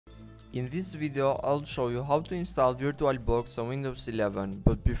In this video I'll show you how to install VirtualBox on Windows 11,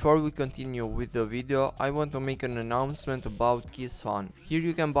 but before we continue with the video I want to make an announcement about Keys Fun. Here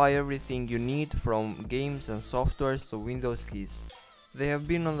you can buy everything you need from games and softwares to Windows keys. They have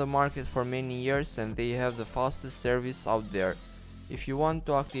been on the market for many years and they have the fastest service out there. If you want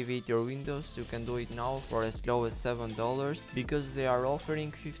to activate your Windows, you can do it now for as low as $7 because they are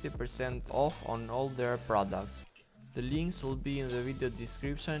offering 50% off on all their products. The links will be in the video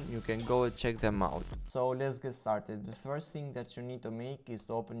description, you can go and check them out. So let's get started. The first thing that you need to make is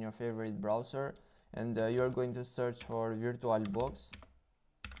to open your favorite browser and you're going to search for VirtualBox.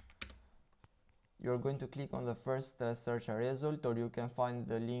 You're going to click on the first search result, or you can find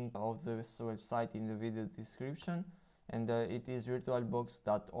the link of this website in the video description, and it is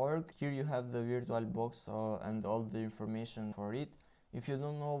virtualbox.org. Here you have the VirtualBox and all the information for it. If you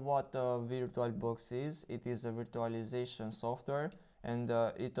don't know what VirtualBox is, it is a virtualization software and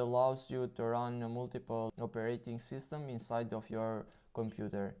it allows you to run multiple operating systems inside of your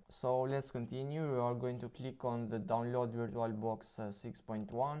computer. So let's continue. We are going to click on the download VirtualBox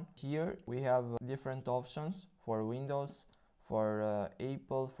 6.1. Here we have different options for Windows, for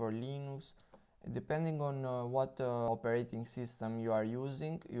Apple, for Linux. Depending on what operating system you are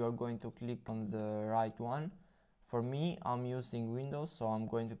using, you are going to click on the right one. For me, I'm using Windows, so I'm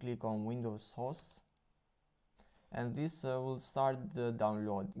going to click on Windows Host, and this will start the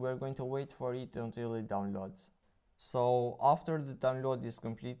download. We're going to wait for it until it downloads. So after the download is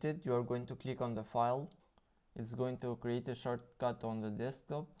completed, you are going to click on the file. It's going to create a shortcut on the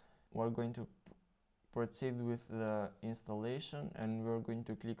desktop. We're going to proceed with the installation and we're going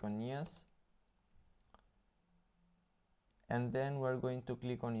to click on yes, and then we're going to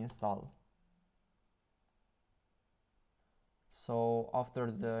click on install. So after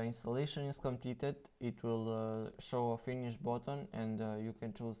the installation is completed, it will show a finish button and you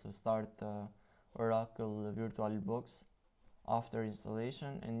can choose to start Oracle VirtualBox after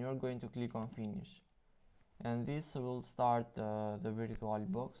installation, and you're going to click on finish, and this will start the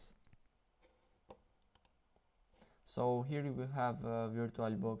VirtualBox. So here we have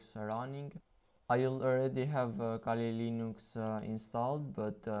VirtualBox running. I already have Kali Linux installed,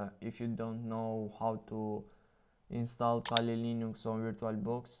 but if you don't know how to install Kali Linux on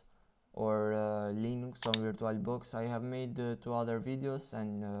VirtualBox or Linux on VirtualBox, I have made 2 other videos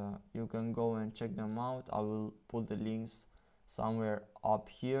and you can go and check them out. I will put the links somewhere up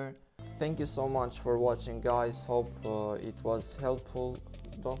here. Thank you so much for watching, guys. Hope it was helpful.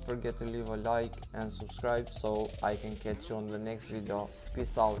 Don't forget to leave a like and subscribe so I can catch you on the next video.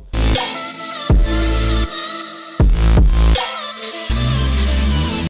 Peace out.